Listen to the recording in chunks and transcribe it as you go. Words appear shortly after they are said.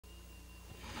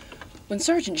When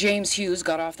Sergeant James Hughes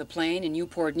got off the plane in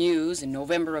Newport News in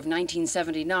November of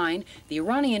 1979, the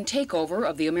Iranian takeover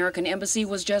of the American embassy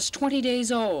was just 20 days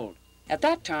old. At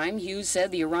that time, Hughes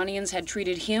said the Iranians had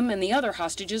treated him and the other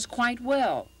hostages quite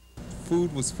well.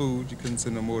 Food was food. You couldn't say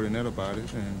no more than that about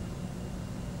it, and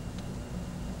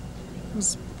it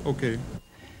was okay.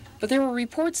 But there were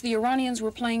reports the Iranians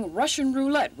were playing Russian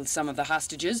roulette with some of the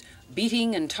hostages,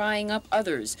 beating and tying up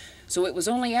others. So it was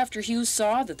only after Hughes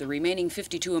saw that the remaining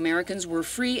 52 Americans were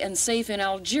free and safe in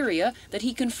Algeria that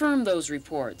he confirmed those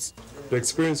reports. The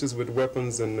experiences with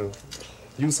weapons and the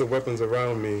use of weapons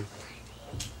around me,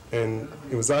 and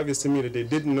it was obvious to me that they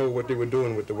didn't know what they were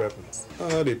doing with the weapons.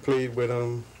 They played with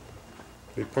them,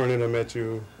 they pointed them at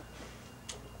you,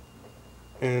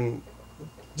 and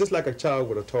just like a child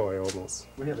with a toy, almost.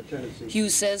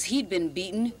 Hughes says he'd been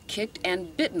beaten, kicked,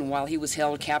 and bitten while he was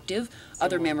held captive.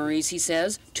 Other memories, he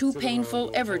says, too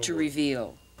painful ever to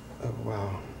reveal.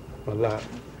 Wow, a lot.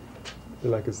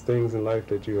 Like it's things in life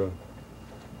that you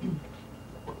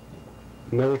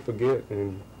never forget,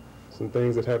 and some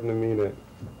things that happened to me that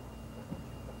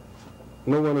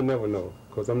no one will never know,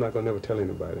 because I'm not going to never tell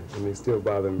anybody, and they still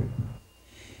bother me.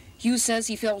 Hughes says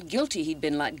he felt guilty he'd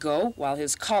been let go while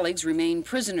his colleagues remained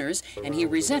prisoners, and he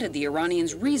resented the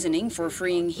Iranians' reasoning for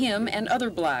freeing him and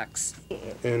other blacks.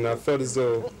 And I felt as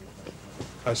though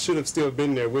I should have still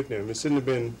been there with them. It shouldn't have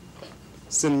been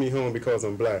sending me home because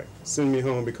I'm black. Send me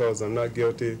home because I'm not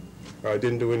guilty or I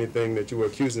didn't do anything that you were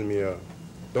accusing me of.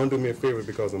 Don't do me a favor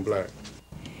because I'm black.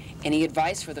 Any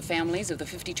advice for the families of the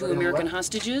 52 American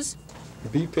hostages?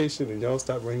 Be patient and y'all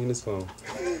stop ringing this phone.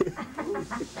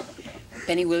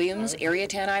 Penny Williams, Area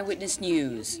 10 Eyewitness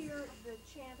News.